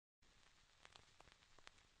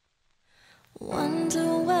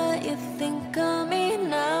Wonder what you think of me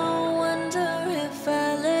now. Wonder if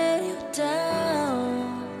I let you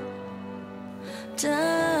down.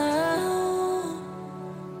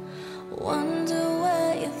 Wonder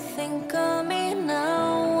what you think of me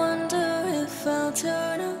now. Wonder if I'll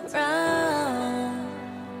turn around.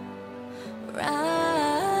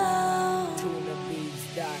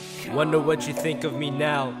 Wonder what you think of me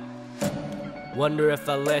now. Wonder if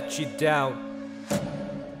I let you down.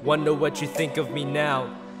 Wonder what you think of me now.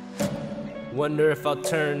 Wonder if I'll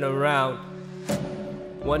turn around.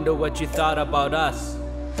 Wonder what you thought about us.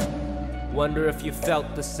 Wonder if you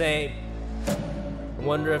felt the same.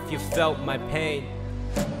 Wonder if you felt my pain.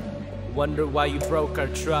 Wonder why you broke our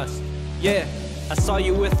trust. Yeah, I saw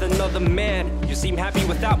you with another man. You seem happy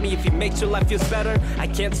without me. If it makes your life feels better, I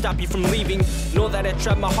can't stop you from leaving. Know that I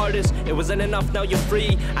tried my hardest, it wasn't enough, now you're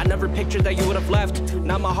free. I never pictured that you would have left,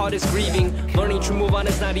 now my heart is grieving. Learning to move on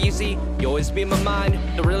is not easy, you always be in my mind.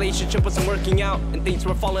 The relationship wasn't working out, and things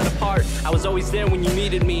were falling apart. I was always there when you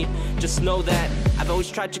needed me. Just know that I've always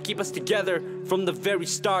tried to keep us together from the very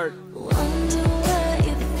start. Wonder what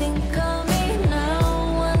you think of me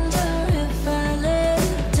now. Wonder if I let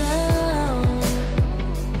you down.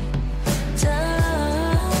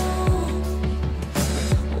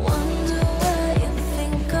 Wonder what you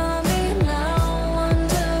think of me now.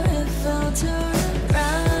 Wonder if I'll turn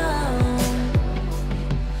around.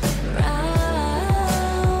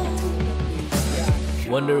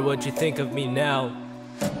 Wonder what you think of me now.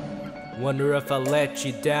 Wonder if I let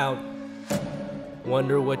you down.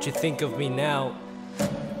 Wonder what you think of me now.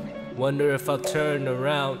 Wonder if I'll turn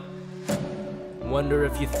around. Wonder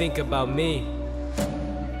if you think about me.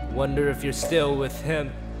 Wonder if you're still with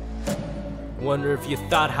him. Wonder if you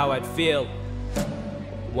thought how I'd feel.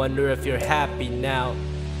 Wonder if you're happy now.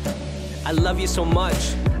 I love you so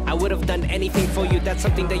much, I would have done anything for you. That's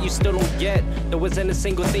something that you still don't get. There wasn't a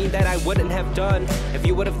single thing that I wouldn't have done. If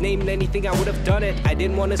you would have named anything, I would have done it. I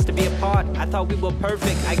didn't want us to be apart, I thought we were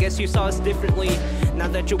perfect. I guess you saw us differently. Now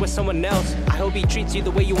that you're with someone else, I hope he treats you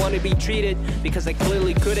the way you want to be treated, because I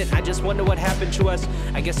clearly couldn't. I just wonder what happened to us.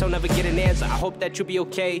 I guess I'll never get an answer. I hope that you'll be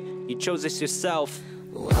okay. You chose this yourself.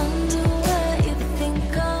 Wonder what you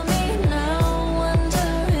think of me now.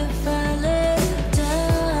 Wonder if I let you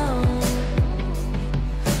down.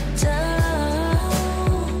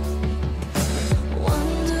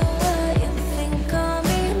 Wonder what you think of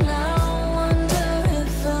me now. Wonder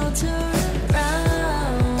if I'll turn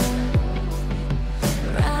around.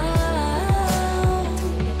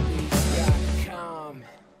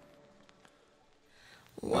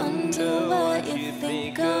 Wonder what you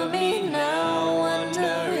think of me now.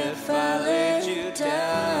 Wonder if I let you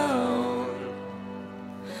down.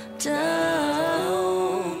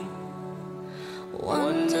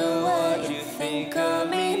 Wonder what you think of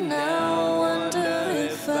me now. Wonder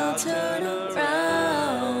if I'll turn around.